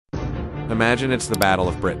Imagine it's the Battle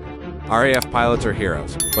of Britain. RAF pilots are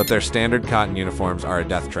heroes, but their standard cotton uniforms are a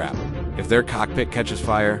death trap. If their cockpit catches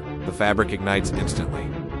fire, the fabric ignites instantly.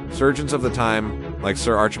 Surgeons of the time, like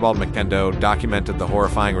Sir Archibald McIndoe, documented the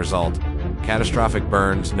horrifying result: catastrophic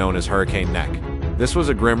burns known as Hurricane Neck. This was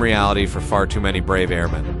a grim reality for far too many brave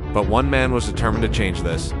airmen, but one man was determined to change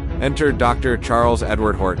this. Enter Dr. Charles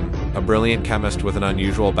Edward Horton, a brilliant chemist with an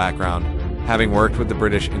unusual background, having worked with the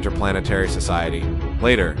British Interplanetary Society.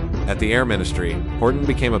 Later, at the Air Ministry, Horton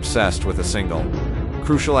became obsessed with a single,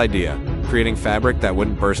 crucial idea: creating fabric that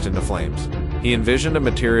wouldn't burst into flames. He envisioned a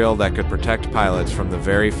material that could protect pilots from the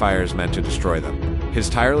very fires meant to destroy them. His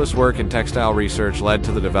tireless work in textile research led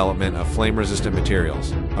to the development of flame-resistant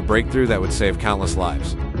materials, a breakthrough that would save countless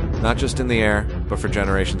lives, not just in the air, but for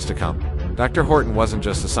generations to come. Dr. Horton wasn't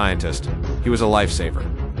just a scientist, he was a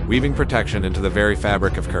lifesaver, weaving protection into the very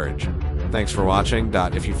fabric of courage. Thanks for watching.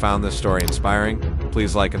 If you found this story inspiring,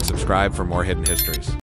 please like and subscribe for more hidden histories.